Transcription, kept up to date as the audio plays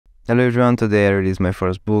Hello everyone, today I released my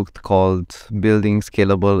first book called Building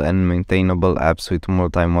Scalable and Maintainable Apps with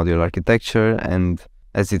Multi-Module Architecture, and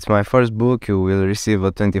as it's my first book, you will receive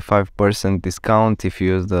a 25% discount if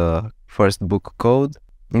you use the first book code.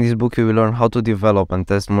 In this book you will learn how to develop and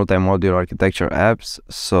test multi-module architecture apps,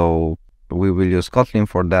 so we will use Kotlin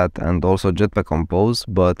for that and also Jetpack Compose,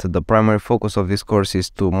 but the primary focus of this course is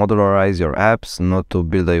to modularize your apps, not to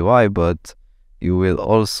build a UI, but you will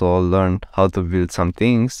also learn how to build some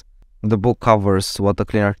things. The book covers what a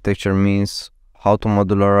clean architecture means, how to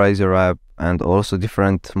modularize your app, and also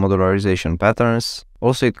different modularization patterns.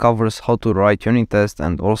 Also, it covers how to write unit tests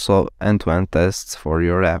and also end-to-end tests for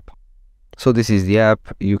your app. So this is the app.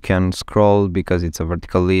 You can scroll because it's a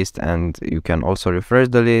vertical list, and you can also refresh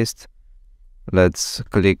the list. Let's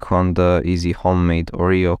click on the easy homemade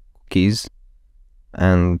Oreo cookies,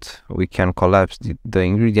 and we can collapse the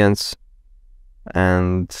ingredients,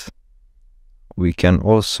 and we can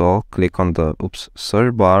also click on the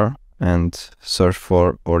search bar and search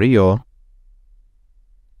for Oreo,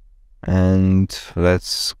 and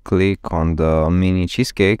let's click on the mini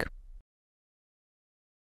cheesecake.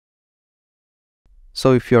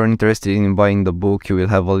 So if you're interested in buying the book, you will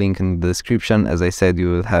have a link in the description. As I said, you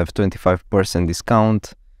will have 25%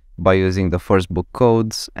 discount by using the first book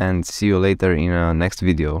codes, and see you later in a next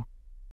video.